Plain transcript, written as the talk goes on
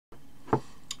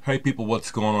Hey people,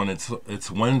 what's going on? It's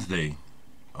Wednesday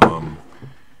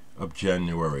of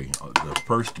January. The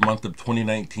first month of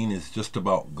 2019 is just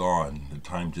about gone. The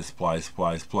time just flies.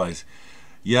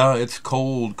 Yeah, it's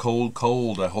cold.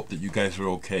 I hope that you guys are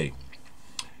okay.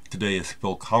 Today is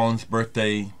Phil Collins'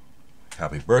 birthday.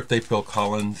 Happy birthday, Phil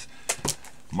Collins.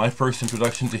 My first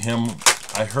introduction to him,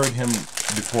 I heard him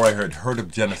before I heard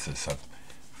of Genesis. I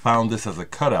found this as a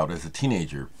cutout as a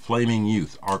teenager. Flaming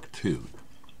Youth, Arc 2.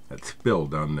 That's Phil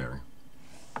down there.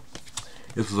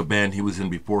 This was a band he was in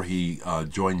before he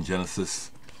joined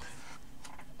Genesis.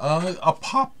 A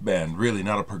pop band, really,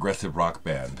 not a progressive rock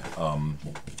band.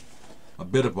 A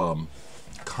bit of a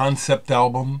concept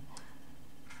album.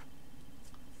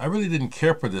 I really didn't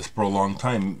care for this for a long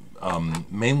time,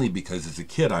 mainly because as a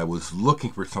kid I was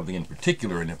looking for something in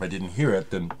particular, and if I didn't hear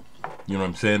it, then, you know what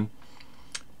I'm saying?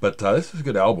 But this is a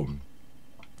good album.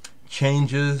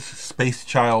 Changes, Space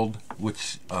Child,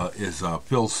 which is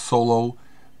Phil's solo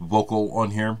vocal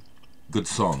on here. Good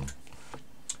song.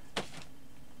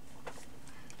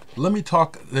 Let me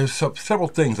talk, there's several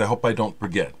things I hope I don't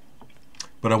forget.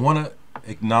 But I want to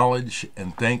acknowledge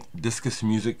and thank Discus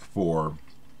Music for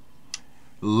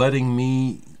letting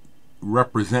me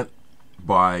represent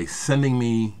by sending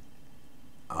me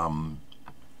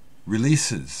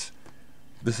releases.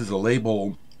 This is a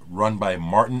label run by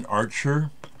Martin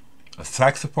Archer, a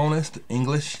saxophonist,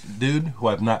 English dude who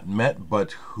I've not met,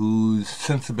 but whose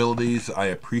sensibilities I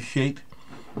appreciate.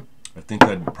 I think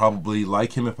I'd probably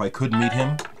like him if I could meet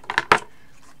him.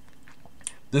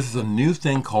 This is a new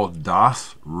thing called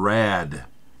Das Rad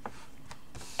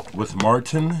with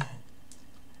Martin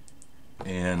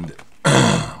and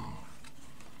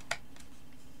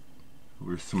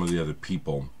where's some of the other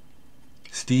people?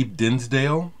 Steve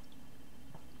Dinsdale,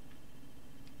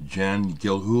 Jan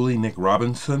Gilhooly, Nick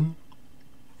Robinson.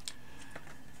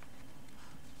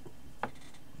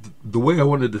 The way I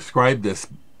want to describe this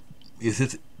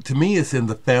is, to me, it's in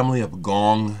the family of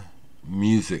gong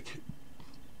music,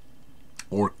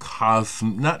 or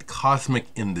not cosmic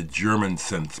in the German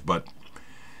sense, but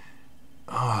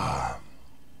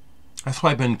that's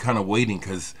why I've been kind of waiting,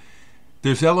 because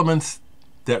there's elements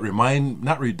that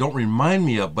don't remind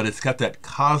me of, but it's got that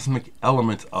cosmic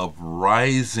element of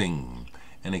rising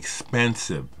and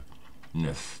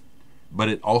expansiveness, but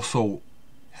it also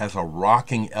has a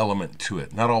rocking element to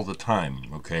it. Not all the time,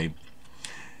 okay?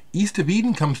 East of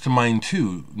Eden comes to mind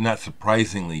too, not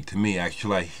surprisingly to me.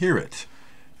 Actually, I hear it.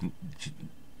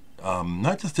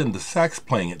 Not just in the sax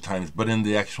playing at times, but in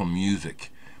the actual music.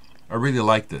 I really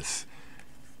like this.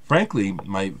 Frankly,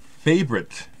 my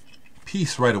favorite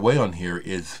piece right away on here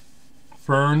is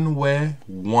Fernweh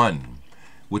 1,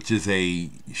 which is a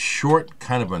short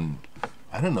kind of an,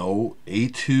 I don't know,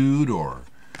 etude, or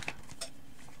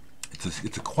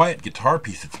it's a quiet guitar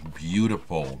piece. It's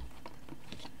beautiful.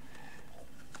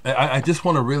 I just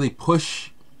want to really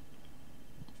push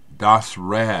Das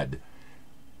Rad.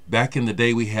 Back in the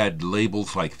day, we had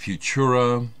labels like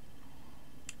Futura,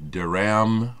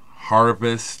 Dereck,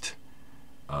 Harvest,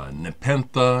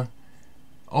 Nepenthe,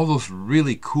 all those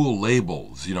really cool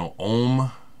labels, you know,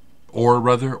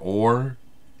 or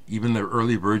even their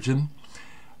early version.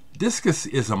 Discus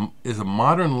is a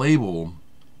modern label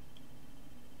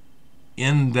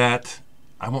in that,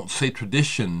 I won't say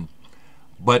tradition,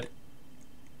 but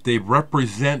they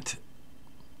represent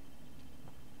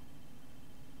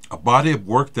a body of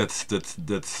work that's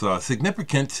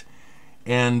significant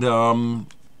and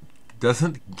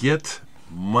doesn't get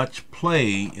much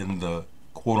play in the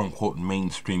quote-unquote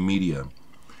mainstream media.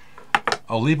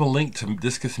 I'll leave a link to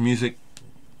Discus Music.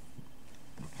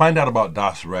 Find out about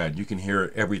Das Rad. You can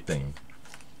hear everything.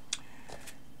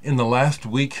 In the last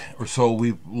week or so,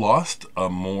 we've lost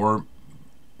more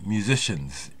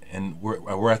musicians, and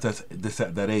we're at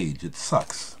that age. It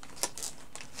sucks.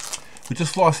 We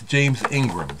just lost James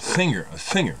Ingram, a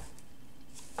singer,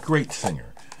 great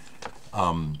singer.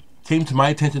 Came to my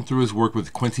attention through his work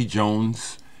with Quincy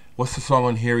Jones. What's the song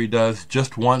on here he does?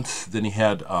 Just Once. Then he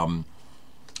had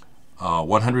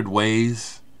 100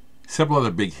 Ways, several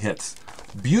other big hits.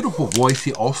 Beautiful voice.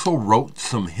 He also wrote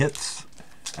some hits.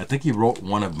 I think he wrote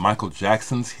one of Michael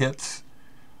Jackson's hits.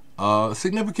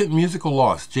 Significant musical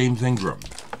loss, James Ingram.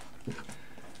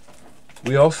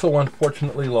 We also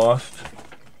unfortunately lost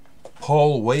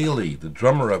Paul Whaley, the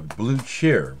drummer of Blue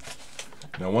Cheer.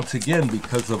 Now, once again,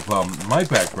 because of my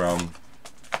background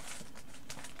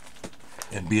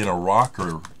and being a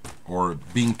rocker, or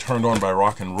being turned on by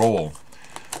rock and roll,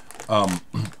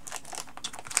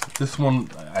 this one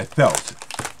I felt.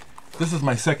 This is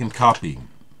my second copy,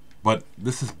 but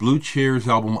this is Blue Cheer's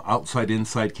album Outside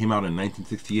Inside, came out in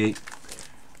 1968.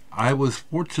 I was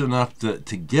fortunate enough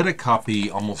to get a copy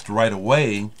almost right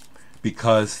away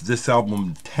because this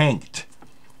album tanked.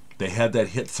 They had that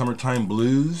hit Summertime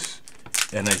Blues,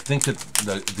 and I think that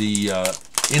the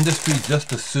industry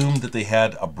just assumed that they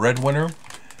had a breadwinner,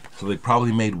 so they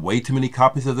probably made way too many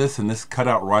copies of this, and this cut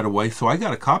out right away. So I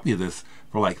got a copy of this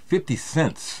for like 50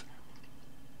 cents,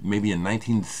 maybe in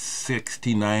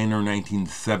 1969 or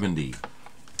 1970.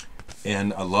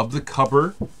 And I love the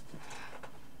cover.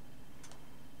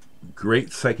 Great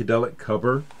psychedelic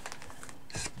cover.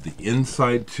 The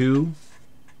inside too.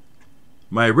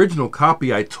 My original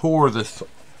copy, I tore this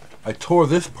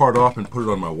part off and put it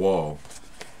on my wall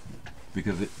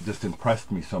because it just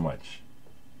impressed me so much.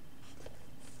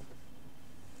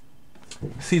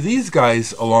 See, these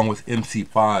guys, along with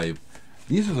MC5,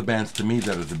 these are the bands to me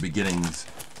that are the beginnings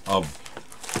of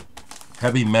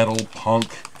heavy metal, punk,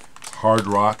 hard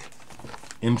rock.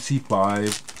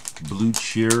 MC5, Blue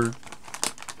Cheer,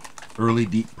 early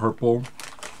Deep Purple.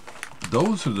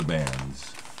 Those are the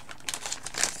bands.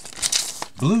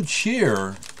 Blue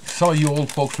Cheer, some of you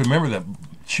old folks remember that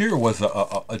Cheer was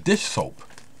a dish soap.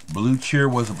 Blue Cheer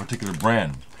was a particular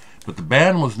brand. But the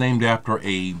band was named after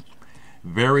a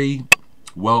very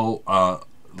well, a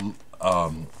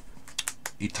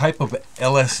type of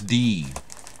LSD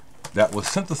that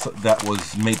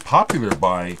was made popular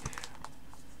by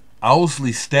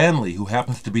Owsley Stanley, who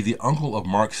happens to be the uncle of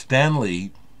Mark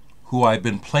Stanley, who I've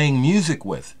been playing music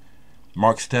with.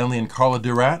 Mark Stanley and Carla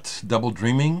Durat's Double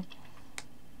Dreaming.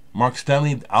 Mark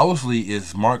Stanley, Owsley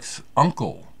is Mark's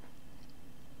uncle.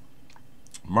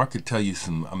 Mark could tell you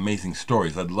some amazing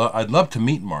stories. I'd love to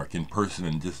meet Mark in person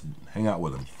and just hang out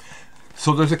with him.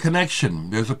 So there's a connection.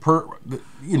 There's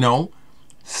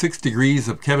 6 degrees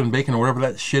of Kevin Bacon or whatever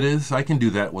that shit is. I can do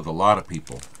that with a lot of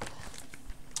people.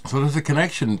 So there's a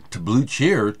connection to Blue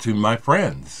Cheer to my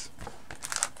friends.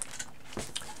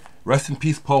 Rest in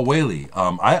peace, Paul Whaley.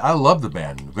 I love the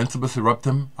band, Vincibus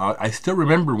Eruptum. I still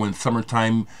remember when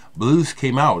Summertime Blues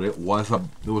came out. It was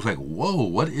like, whoa,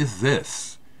 what is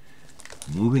this?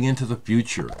 Moving into the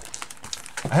future.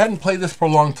 I hadn't played this for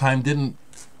a long time.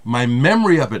 My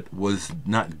memory of it was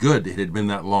not good. It had been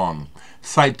that long.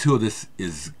 Side 2 of this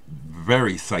is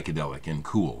very psychedelic and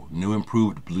cool. New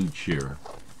improved Blue Cheer.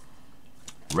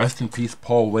 Rest in peace,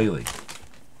 Paul Whaley.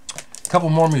 A couple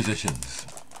more musicians.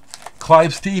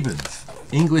 Clive Stevens,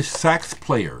 English sax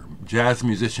player, jazz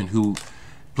musician who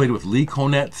played with Lee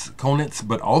Konitz,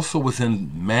 but also was in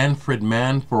Manfred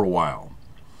Mann for a while.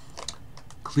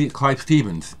 Clive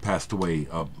Stevens passed away,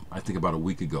 I think about a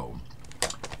week ago.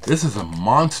 This is a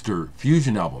monster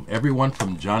fusion album. Everyone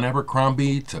from John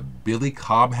Abercrombie to Billy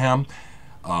Cobham.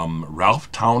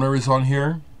 Ralph Towner is on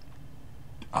here.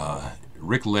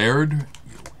 Rick Laird.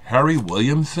 Harry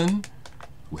Wilkinson.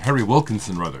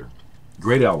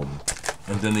 Great album.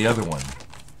 And then the other one.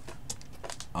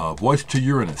 Voice to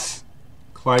Uranus.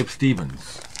 Clive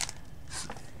Stevens.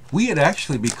 We had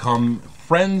actually become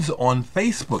friends on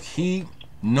Facebook. He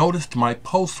noticed my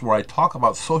posts where I talk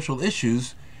about social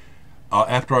issues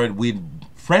after we'd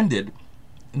friended,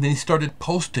 and then he started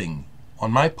posting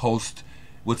on my post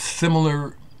with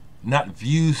similar, not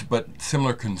views, but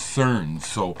similar concerns.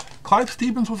 So Clive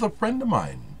Stevens was a friend of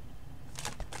mine.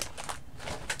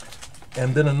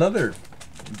 And then another,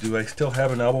 do I still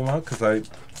have an album out? Because I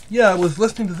was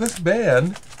listening to this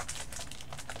band.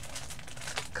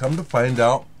 Come to find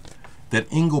out that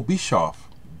Ingo Bischoff,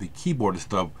 the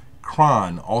keyboardist of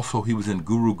Kron, also he was in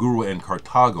Guru Guru and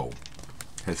Carthago,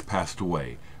 has passed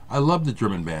away. I love the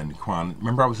German band Kron.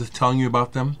 Remember I was just telling you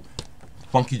about them?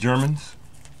 Funky Germans.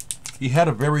 He had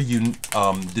a very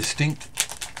distinct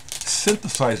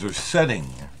synthesizer setting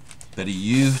that he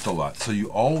used a lot, so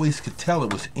you always could tell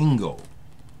it was Ingo.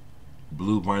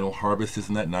 Blue Vinyl Harvest,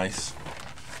 isn't that nice?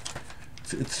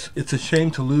 It's a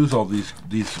shame to lose all these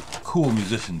cool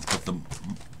musicians, but the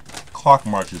clock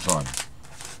marches on.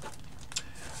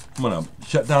 I'm gonna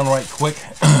shut down right quick.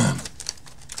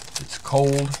 It's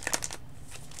cold.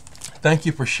 Thank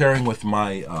you for sharing with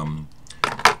my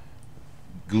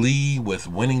glee with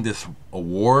winning this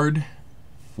award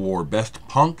for Best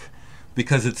Punk,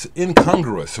 because it's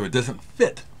incongruous or it doesn't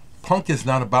fit. Punk is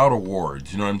not about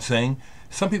awards, you know what I'm saying?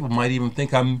 Some people might even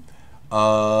think I'm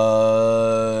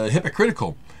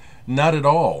hypocritical. Not at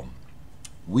all.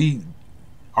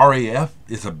 RAF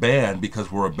is a band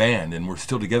because we're a band, and we're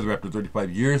still together after 35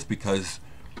 years because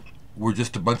we're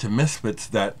just a bunch of misfits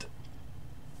that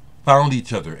found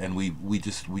each other, and we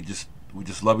just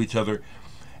love each other,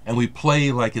 and we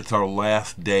play like it's our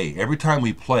last day. Every time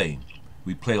we play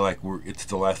like it's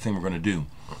the last thing we're going to do.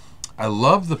 I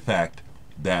love the fact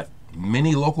that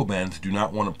many local bands do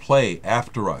not want to play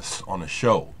after us on a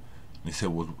show. They said,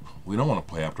 well, we don't want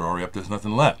to play after REF. There's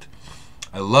nothing left.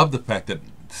 I love the fact that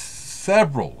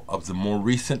several of the more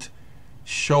recent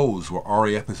shows where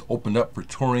REF has opened up for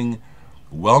touring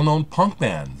well-known punk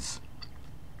bands,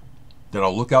 that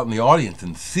I'll look out in the audience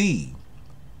and see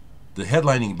the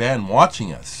headlining band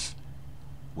watching us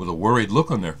with a worried look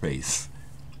on their face.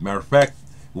 Matter of fact,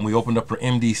 when we opened up for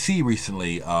MDC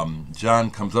recently,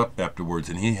 John comes up afterwards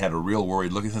and he had a real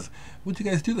worried look. He says, what'd you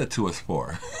guys do that to us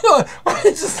for? I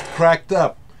just cracked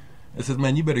up. I said,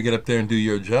 man, you better get up there and do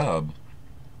your job.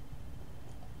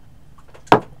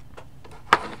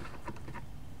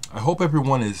 I hope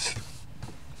everyone is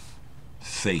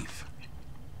safe.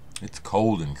 It's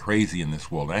cold and crazy in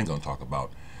this world. I ain't going to talk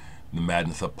about the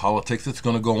madness of politics. It's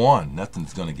going to go on.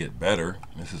 Nothing's going to get better.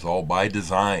 This is all by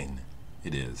design.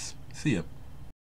 It is. See ya.